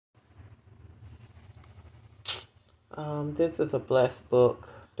This is a blessed book.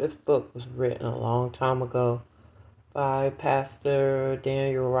 This book was written a long time ago by Pastor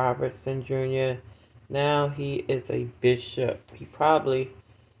Daniel Robertson Jr. Now he is a bishop. He probably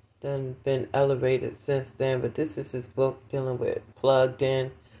done been elevated since then, but this is his book dealing with plug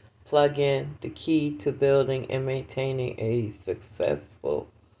in, the key to building and maintaining a successful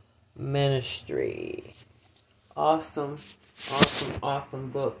ministry. Awesome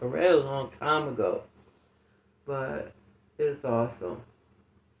book. I read it a long time ago, but it's awesome.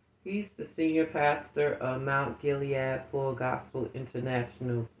 He's the senior pastor of Mount Gilead Full Gospel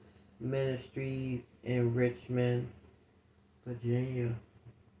International Ministries in Richmond, Virginia.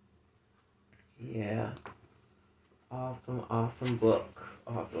 Yeah. Awesome book.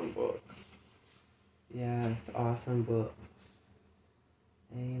 Awesome book. Yes, awesome book.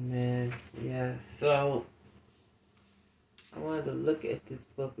 Amen. Yes. So I wanted to look at this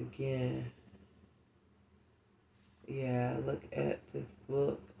book again. Yeah, look at this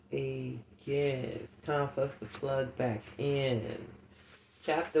book again. It's time for us to plug back in.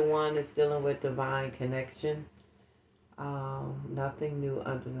 Chapter 1 is dealing with divine connection. Nothing new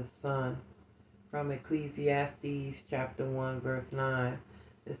under the sun. From Ecclesiastes chapter 1 verse 9.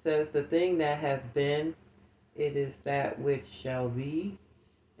 It says, the thing that has been, it is that which shall be,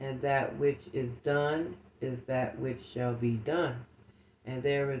 and that which is done is that which shall be done. And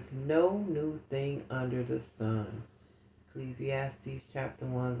there is no new thing under the sun. Ecclesiastes chapter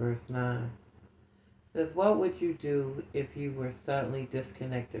 1 verse 9 says, what would you do if you were suddenly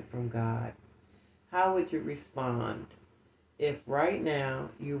disconnected from God? How would you respond if right now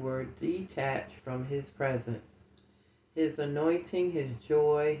you were detached from His presence, His anointing, His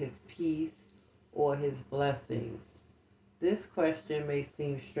joy, His peace, or His blessings? This question may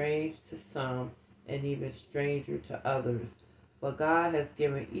seem strange to some and even stranger to others, but God has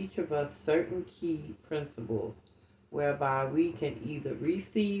given each of us certain key principles whereby we can either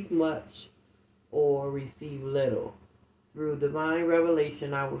receive much or receive little. Through divine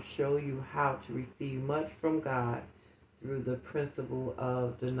revelation, I will show you how to receive much from God through the principle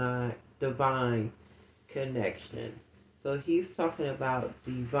of divine connection. So he's talking about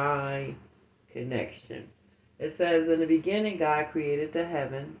divine connection. It says, in the beginning God created the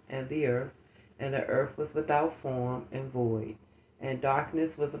heaven and the earth was without form and void, and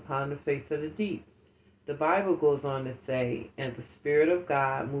darkness was upon the face of the deep. The Bible goes on to say, and the Spirit of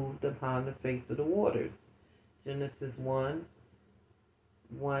God moved upon the face of the waters. Genesis 1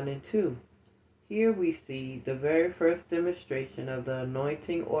 and 2. Here we see the very first demonstration of the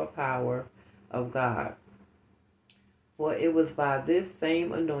anointing or power of God. For it was by this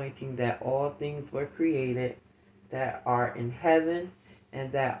same anointing that all things were created that are in heaven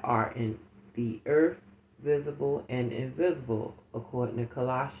and that are in the earth, visible and invisible, according to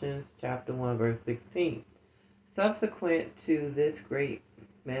Colossians chapter 1 verse 16. Subsequent to this great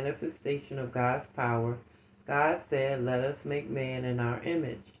manifestation of God's power, God said, let us make man in our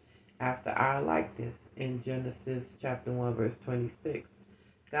image, after our likeness, in Genesis chapter 1 verse 26.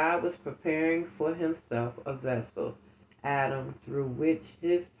 God was preparing for himself a vessel, Adam, through which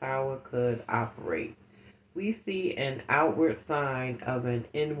his power could operate. We see an outward sign of an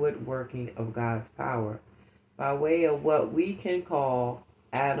inward working of God's power by way of what we can call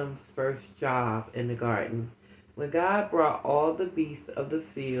Adam's first job in the garden. When God brought all the beasts of the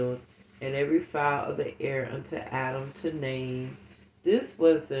field and every fowl of the air unto Adam to name, this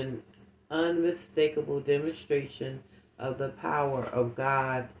was an unmistakable demonstration of the power of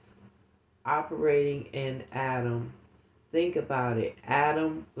God operating in Adam. Think about it.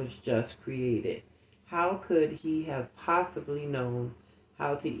 Adam was just created. How could he have possibly known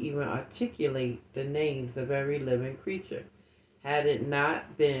how to even articulate the names of every living creature had it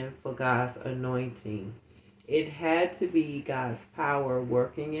not been for God's anointing? It had to be God's power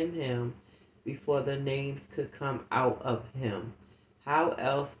working in him before the names could come out of him. How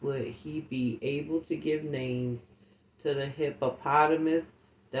else would he be able to give names to the hippopotamus,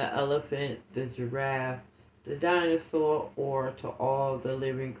 the elephant, the giraffe, the dinosaur, or to all the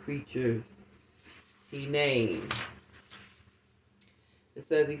living creatures he named? It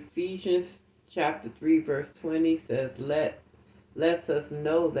says Ephesians chapter 3 verse 20 says, lets us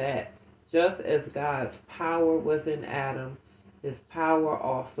know that just as God's power was in Adam, his power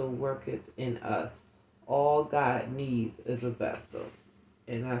also worketh in us. All God needs is a vessel.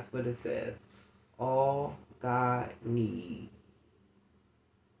 And that's what it says. All God needs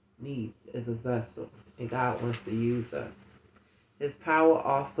is a vessel. And God wants to use us. His power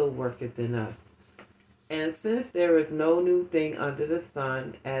also worketh in us. And since there is no new thing under the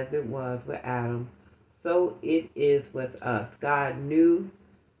sun, as it was with Adam, so it is with us. God knew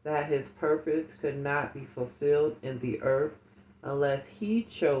that his purpose could not be fulfilled in the earth unless he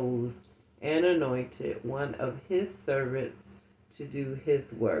chose and anointed one of his servants to do his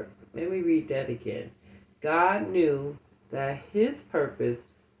work. Let me read that again. God knew that his purpose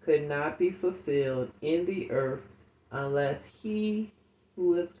could not be fulfilled in the earth unless he,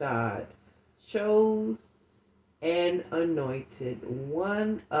 who is God, chose and anointed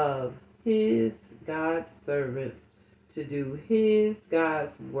one of his God's servants to do his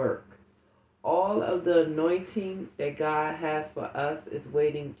God's work. All of the anointing that God has for us is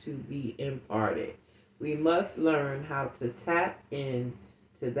waiting to be imparted. We must learn how to tap in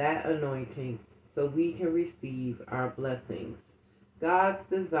to that anointing so we can receive our blessings. God's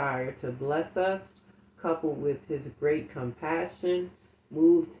desire to bless us, coupled with his great compassion,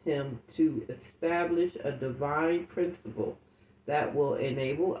 moved him to establish a divine principle that will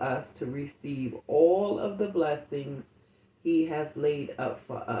enable us to receive all of the blessings he has laid up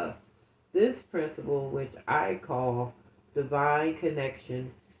for us. This principle, which I call divine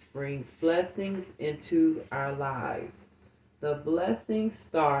connection, brings blessings into our lives. The blessings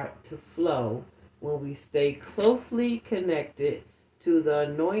start to flow when we stay closely connected to the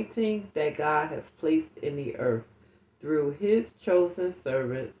anointing that God has placed in the earth through his chosen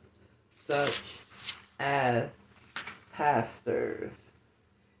servants, such as pastors.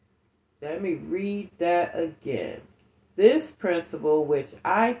 Let me read that again. This principle, which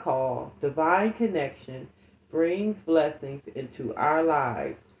I call divine connection, brings blessings into our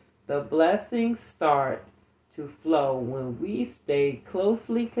lives. The blessings start to flow when we stay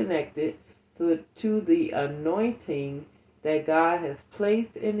closely connected to the anointing that God has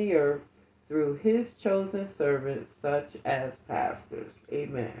placed in the earth through his chosen servants, such as pastors.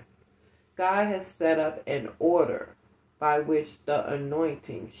 Amen. God has set up an order by which the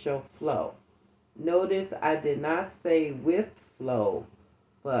anointing shall flow. Notice I did not say with flow,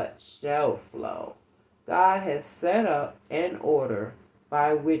 but shall flow. God has set up an order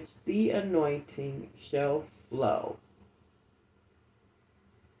by which the anointing shall flow.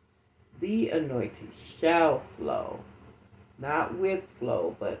 The anointing shall flow. Not with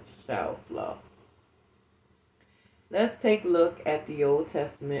flow, but shall flow. Let's take a look at the Old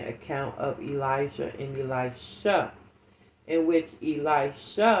Testament account of Elijah and Elisha, in which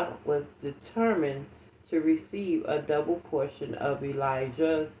Elisha was determined to receive a double portion of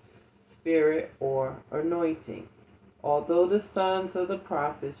Elijah's spirit or anointing. Although the sons of the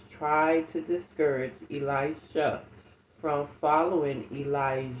prophets tried to discourage Elisha from following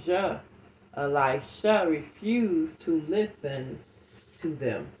Elijah, Elisha refused to listen to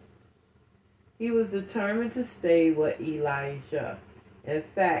them. He was determined to stay with Elijah. In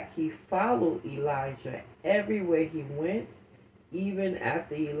fact, he followed Elijah everywhere he went, even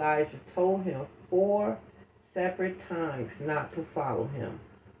after Elijah told him 4 separate times not to follow him.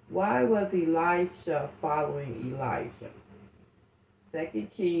 Why was Elisha following Elijah? 2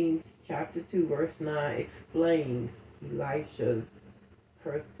 Kings chapter 2 verse 9 explains Elisha's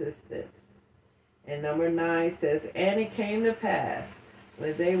persistence. And number 9 says, and it came to pass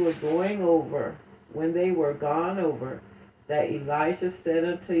when they were gone over, that Elijah said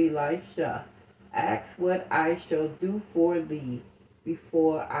unto Elisha, ask what I shall do for thee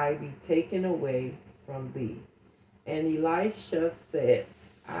before I be taken away from thee. And Elisha said,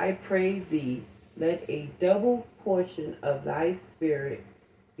 I pray thee, let a double portion of thy spirit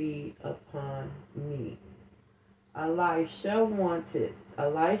be upon me. Elisha wanted,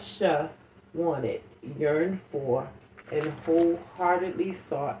 yearned for, and wholeheartedly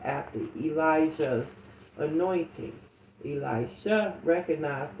sought after Elijah's anointing. Elisha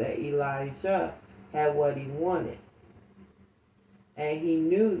recognized that Elijah had what he wanted, and he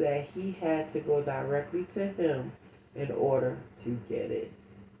knew that he had to go directly to him in order to get it.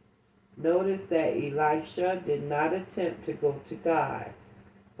 Notice that Elisha did not attempt to go to God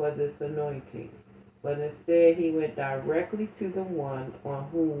for this anointing, but instead he went directly to the one on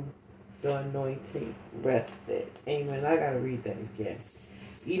whom the anointing rested. Amen. I gotta read that again.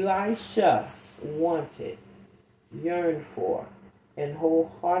 Elisha wanted, yearned for, and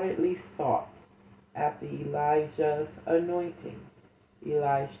wholeheartedly sought after Elijah's anointing.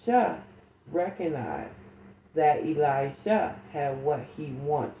 Elisha recognized that Elijah had what he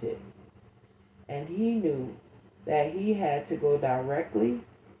wanted, and he knew that he had to go directly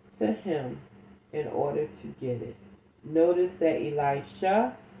to him in order to get it. Notice that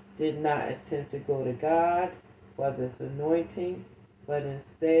Elisha did not attempt to go to God for this anointing, but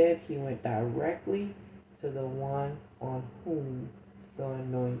instead he went directly to the one on whom the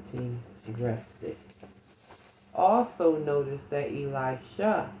anointing rested. Also notice that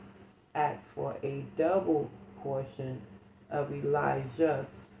Elisha asked for a double portion of Elijah's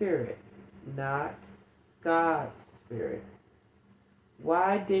Spirit, not God's Spirit.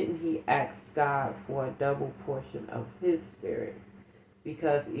 Why didn't he ask God for a double portion of his Spirit?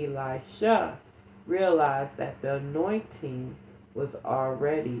 Because Elisha realized that the anointing was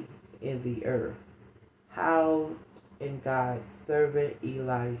already in the earth, housed in God's servant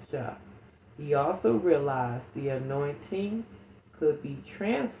Elijah. He also realized the anointing could be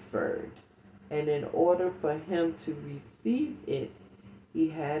transferred, and in order for him to receive it, he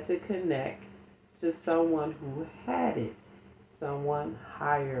had to connect to someone who had it, someone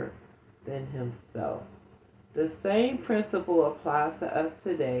higher than himself. The same principle applies to us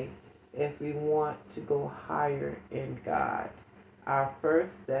today if we want to go higher in God. Our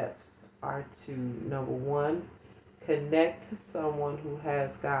first steps are to, number one, connect to someone who has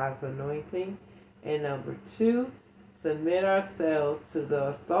God's anointing, and number two, submit ourselves to the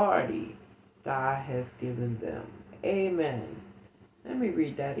authority God has given them. Amen. Let me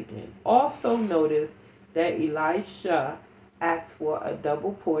read that again. Also notice that Elisha asked for a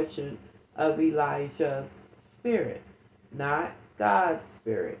double portion of Elijah's spirit, not God's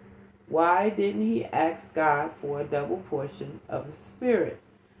spirit. Why didn't he ask God for a double portion of his spirit?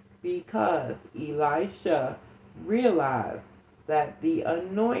 Because Elisha realized that the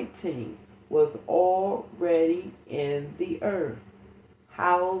anointing was already in the earth,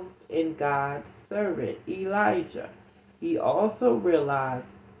 housed in God's servant Elijah. He also realized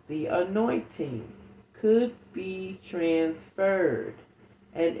the anointing could be transferred,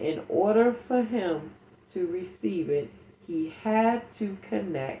 and in order for him to receive it, he had to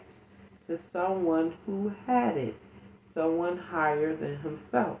connect to someone who had it, someone higher than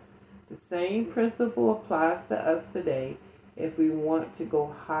himself. The same principle applies to us today if we want to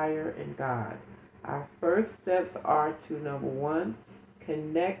go higher in God. Our first steps are to, number one,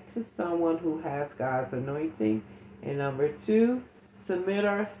 connect to someone who has God's anointing, and number two, submit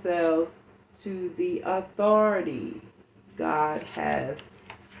ourselves to the authority God has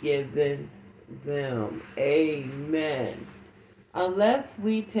given them. Amen. Unless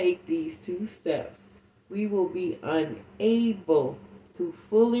we take these two steps, we will be unable to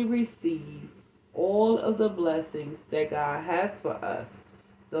fully receive all of the blessings that God has for us.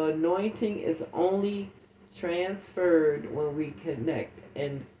 The anointing is only transferred when we connect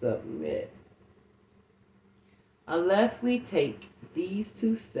and submit. Unless we take these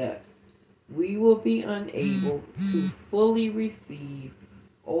two steps, we will be unable to fully receive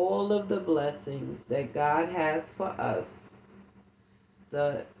all of the blessings that God has for us.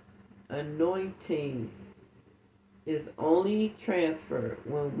 The anointing is only transferred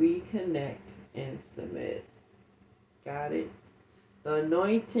when we connect and submit. Got it? The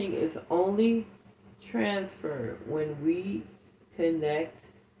anointing is only transferred when we connect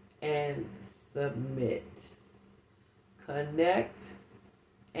and submit. Connect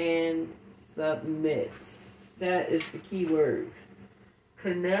and submit. That is the key words.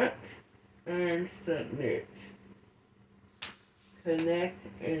 Connect and submit. Connect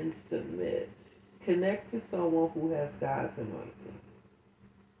and submit. Connect to someone who has God's anointing.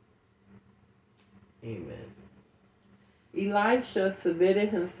 Amen. Elisha submitted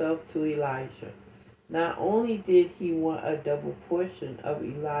himself to Elijah. Not only did he want a double portion of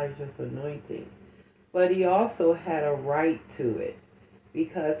Elijah's anointing, but he also had a right to it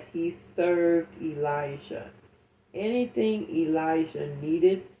because he served Elijah. Anything Elijah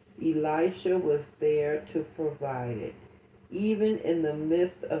needed, Elisha was there to provide it. Even in the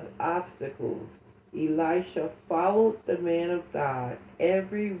midst of obstacles, Elisha followed the man of God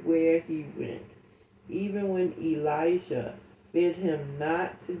everywhere he went. Even when Elijah bid him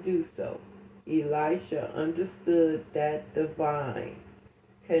not to do so, Elisha understood that divine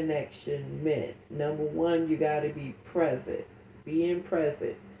connection meant, number one, you got to be present, being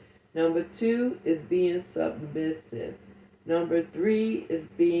present. Number two is being submissive. Number three is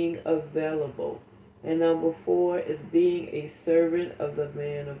being available. And number four is being a servant of the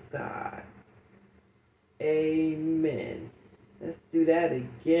man of God. Amen. Let's do that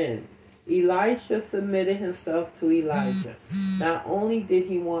again. Elisha submitted himself to Elijah. Not only did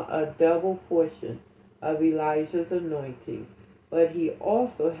he want a double portion of Elijah's anointing, but he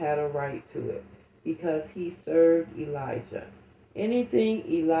also had a right to it because he served Elijah. Anything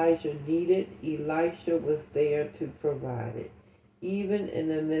Elijah needed, Elisha was there to provide it. Even in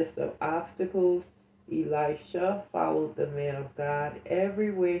the midst of obstacles, Elisha followed the man of God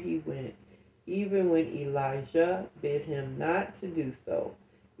everywhere he went. Even when Elijah bid him not to do so,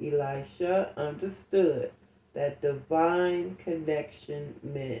 Elisha understood that divine connection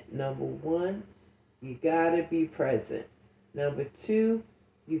meant, number one, you gotta be present. Number two,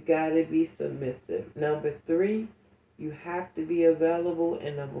 you gotta be submissive. Number three, You have to be available.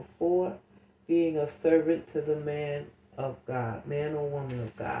 And number 4, being a servant to the man of God, man or woman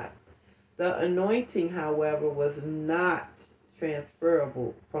of God. The anointing, however, was not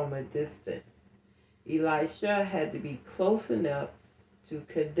transferable from a distance. Elisha had to be close enough to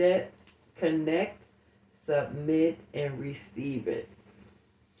connect, submit, and receive it.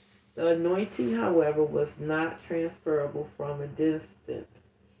 The anointing, however, was not transferable from a distance.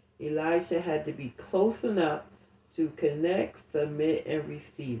 Elisha had to be close enough to connect, submit, and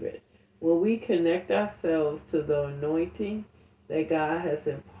receive it. When we connect ourselves to the anointing that God has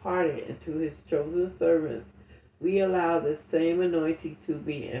imparted into his chosen servants, we allow the same anointing to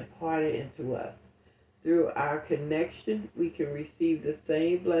be imparted into us. Through our connection, we can receive the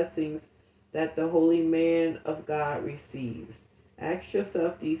same blessings that the holy man of God receives. Ask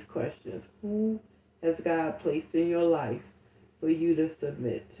yourself these questions. Who has God placed in your life for you to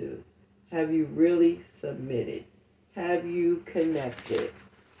submit to? Have you really submitted? Have you connected?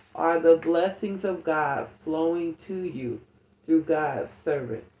 Are the blessings of God flowing to you through God's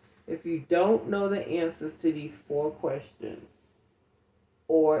servant? If you don't know the answers to these 4 questions,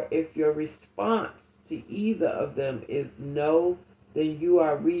 or if your response to either of them is no, then you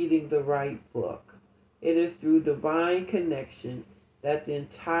are reading the right book. It is through divine connection that the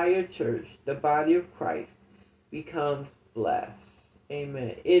entire church, the body of Christ, becomes blessed.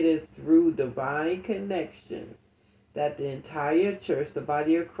 Amen. It is through divine connection that the entire church, the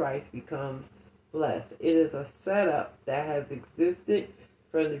body of Christ, becomes blessed. It is a setup that has existed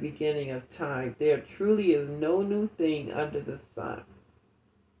from the beginning of time. There truly is no new thing under the sun.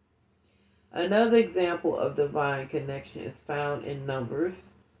 Another example of divine connection is found in Numbers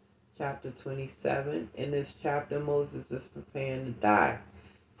chapter 27. In this chapter, Moses is preparing to die.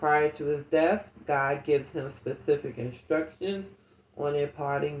 Prior to his death, God gives him specific instructions on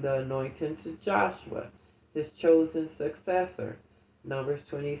imparting the anointing to Joshua, his chosen successor. Numbers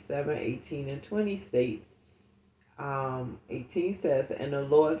 27, 18, and 20 states, 18 says, "And the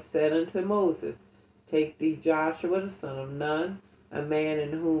Lord said unto Moses, Take thee Joshua the son of Nun, a man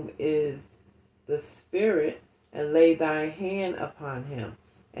in whom is the Spirit, and lay thy hand upon him."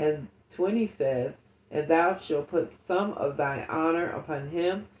 And 20 says, "And thou shalt put some of thy honor upon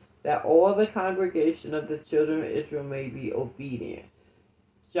him, that all the congregation of the children of Israel may be obedient."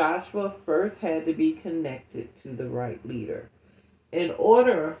 Joshua first had to be connected to the right leader. In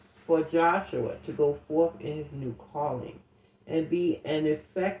order for Joshua to go forth in his new calling and be an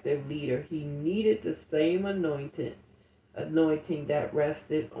effective leader, he needed the same anointing that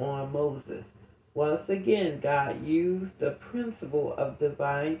rested on Moses. Once again, God used the principle of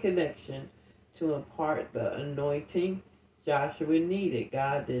divine connection to impart the anointing Joshua needed.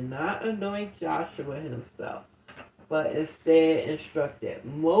 God did not anoint Joshua himself, but instead instructed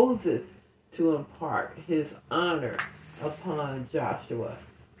Moses to impart his honor upon Joshua.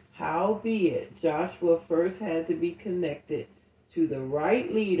 Howbeit, Joshua first had to be connected to the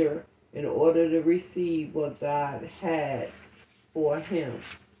right leader in order to receive what God had for him.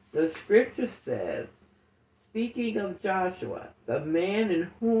 The scripture says, speaking of Joshua, the man in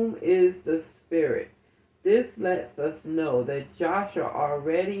whom is the Spirit. This lets us know that Joshua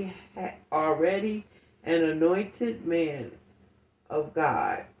already an anointed man of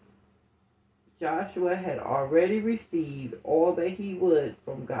God. Joshua had already received all that he would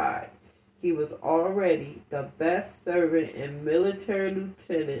from God. He was already the best servant and military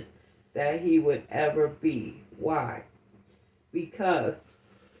lieutenant that he would ever be. Why? Because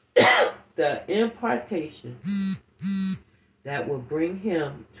the impartation that would bring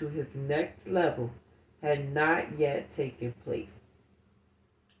him to his next level had not yet taken place.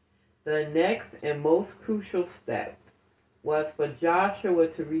 The next and most crucial step was for Joshua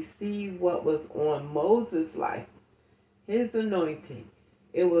to receive what was on Moses' life, his anointing.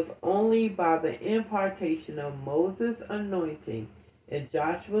 It was only by the impartation of Moses' anointing in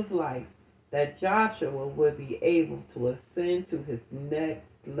Joshua's life that Joshua would be able to ascend to his next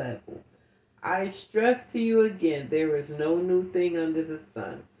level. I stress to you again, there is no new thing under the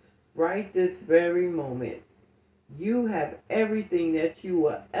sun. Right this very moment, you have everything that you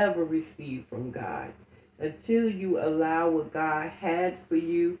will ever receive from God. Until you allow what God had for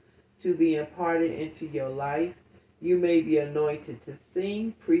you to be imparted into your life, you may be anointed to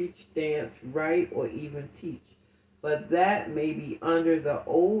sing, preach, dance, write, or even teach. But that may be under the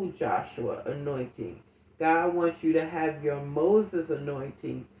old Joshua anointing. God wants you to have your Moses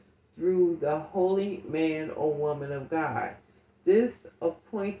anointing through the holy man or woman of God. This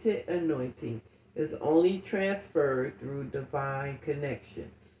appointed anointing is only transferred through divine connection.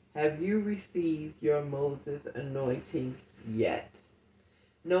 Have you received your Moses anointing yet?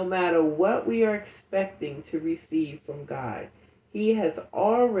 No matter what we are expecting to receive from God, He has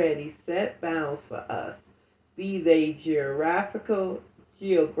already set bounds for us, be they geographical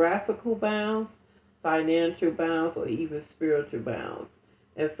bounds, financial bounds, or even spiritual bounds.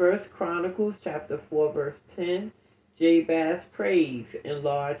 In 1 Chronicles chapter 4, verse 10, Jabez prays,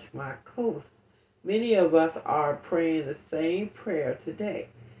 "Enlarge my coast." Many of us are praying the same prayer today,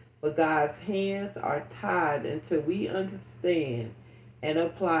 but God's hands are tied until we understand and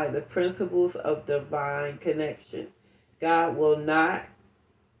apply the principles of divine connection. God will not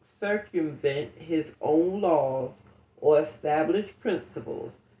circumvent His own laws or established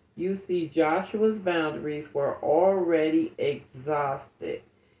principles. You see, Joshua's boundaries were already exhausted.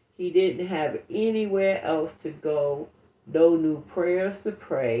 He didn't have anywhere else to go, no new prayers to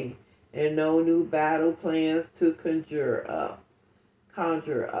pray, and no new battle plans to conjure up.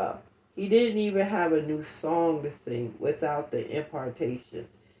 He didn't even have a new song to sing without the impartation.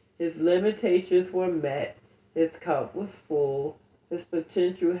 His limitations were met, his cup was full, his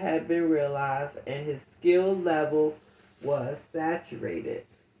potential had been realized, and his skill level was saturated.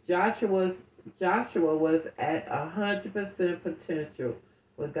 Joshua was at 100% potential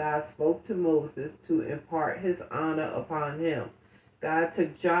when God spoke to Moses to impart His honor upon him. God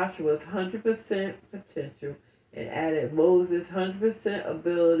took Joshua's 100% potential and added Moses' 100%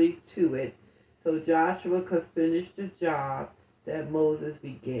 ability to it so Joshua could finish the job that Moses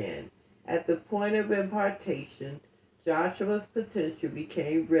began. At the point of impartation, Joshua's potential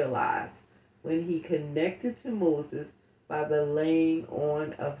became realized when he connected to Moses by the laying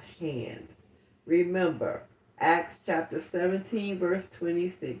on of hands. Remember, Acts chapter 17, verse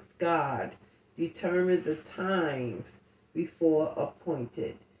 26, God determined the times before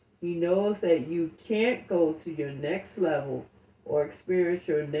appointed. He knows that you can't go to your next level or experience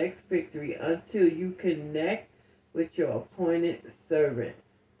your next victory until you connect with your appointed servant.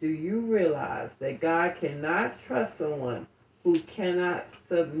 Do you realize that God cannot trust someone who cannot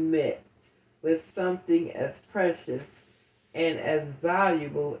submit with something as precious and as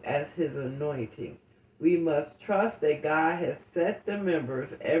valuable as His anointing? We must trust that God has set the members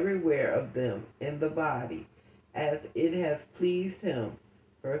everywhere of them in the body as it has pleased Him.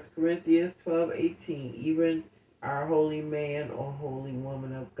 1 Corinthians 12:18, even our holy man or holy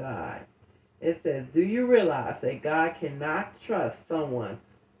woman of God. It says, do you realize that God cannot trust someone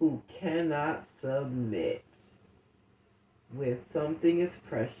who cannot submit with something as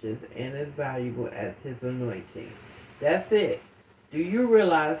precious and as valuable as His anointing? That's it. Do you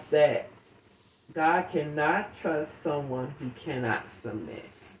realize that God cannot trust someone who cannot submit?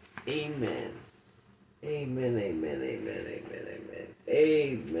 Amen. Amen, amen, amen, amen, amen.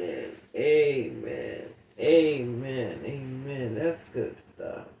 Amen, amen, amen, amen. That's good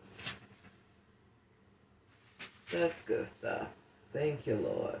stuff. That's good stuff. Thank you,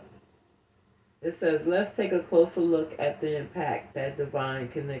 Lord. It says, let's take a closer look at the impact that divine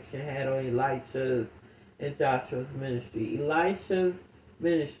connection had on Elisha's and Joshua's ministry. Elisha's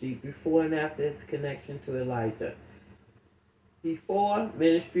ministry before and after his connection to Elijah. Before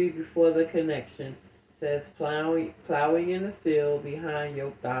the connection, says plowing in the field behind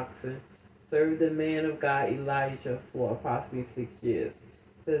yoked oxen, served the man of God Elijah for approximately 6 years.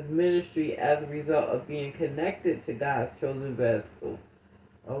 It says ministry as a result of being connected to God's chosen vessel.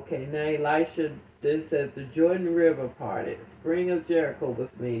 Okay, now Elisha, this says the Jordan River parted, spring of Jericho was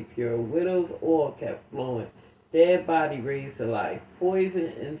made pure, widow's oil kept flowing, dead body raised to life,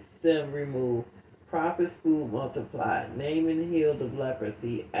 poison and stem removed, prophet's food multiplied, Naaman healed of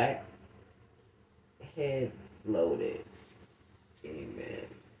leprosy, axe head floated. Amen.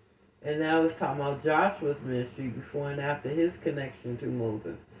 And now it's talking about Joshua's ministry before and after his connection to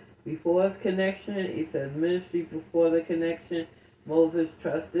Moses. Before his connection, it says ministry before the connection, Moses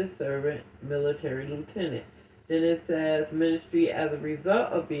trusted servant, military lieutenant. Then it says ministry as a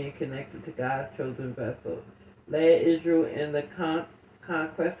result of being connected to God's chosen vessel. Led Israel in the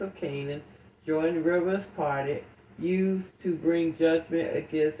conquest of Canaan, Jordan rivers parted, used to bring judgment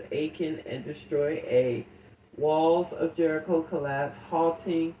against Achan and destroy A. Walls of Jericho collapsed,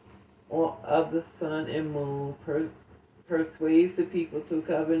 halting of the sun and moon, persuades the people to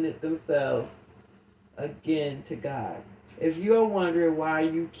covenant themselves again to God. If you are wondering why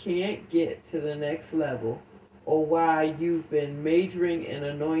you can't get to the next level, or why you've been majoring in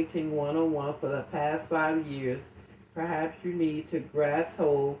anointing 101 for the past 5 years, perhaps you need to grasp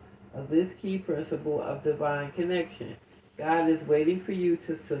hold of this key principle of divine connection. God is waiting for you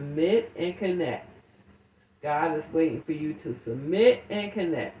to submit and connect. God is waiting for you to submit and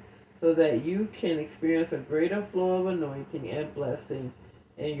connect so that you can experience a greater flow of anointing and blessing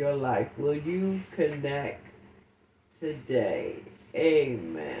in your life. Will you connect today?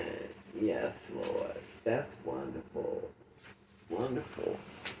 Amen. Yes, Lord. That's wonderful. Wonderful.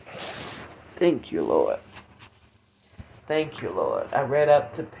 Thank you, Lord. Thank you, Lord. I read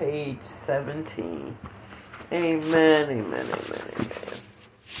up to page 17. Amen, amen, amen, amen.